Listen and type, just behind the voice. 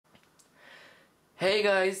Hey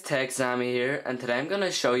guys, TechSammy here, and today I'm going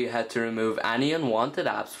to show you how to remove any unwanted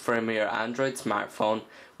apps from your Android smartphone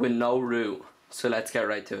with no root. So let's get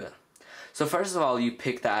right to it. So first of all, you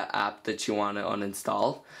pick that app that you want to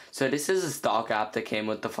uninstall. So this is a stock app that came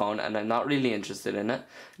with the phone and I'm not really interested in it.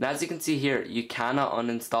 And as you can see here, you cannot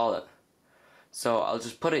uninstall it. So I'll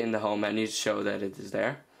just put it in the home menu to show that it is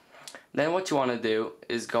there. Then what you want to do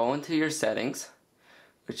is go into your settings,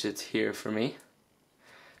 which is here for me.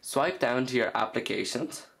 Swipe down to your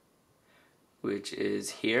applications, which is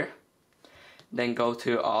here. Then go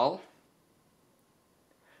to all.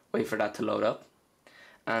 Wait for that to load up.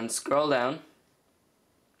 And scroll down.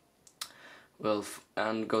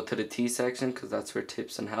 And go to the T section because that's where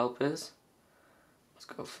tips and help is. Let's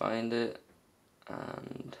go find it.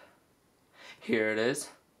 And here it is.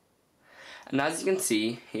 And as you can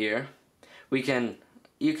see here, you can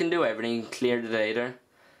do everything. You can clear the data.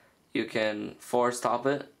 You can force stop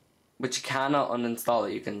it, but you cannot uninstall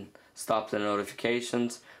it. You can stop the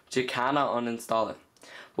notifications, but you cannot uninstall it.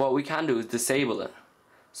 What we can do is disable it.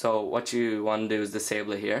 So what you want to do is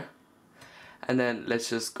disable it here. And then let's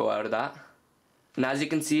just go out of that. And as you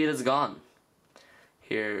can see, it is gone.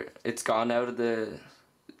 Here, it's gone out of the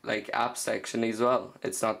app section as well.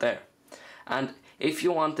 It's not there. And if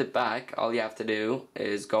you want it back, all you have to do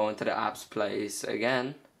is go into the apps place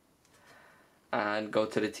again. And go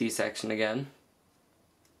to the T section again,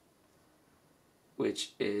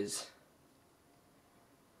 which is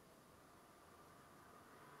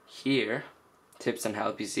here, tips and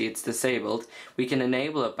help. You see it's disabled. We can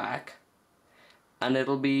enable it back and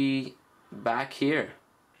it'll be back here.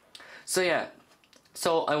 So yeah,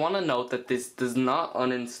 so I want to note that this does not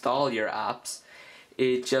uninstall your apps,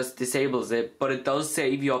 it just disables it, but it does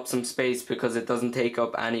save you up some space because it doesn't take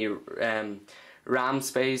up any RAM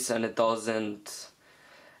space and it doesn't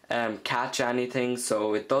catch anything,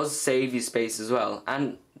 so it does save you space as well,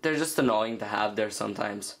 and they're just annoying to have there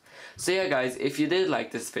sometimes. So yeah guys, if you did like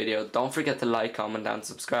this video, don't forget to like, comment and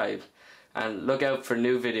subscribe, and look out for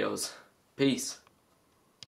new videos. Peace.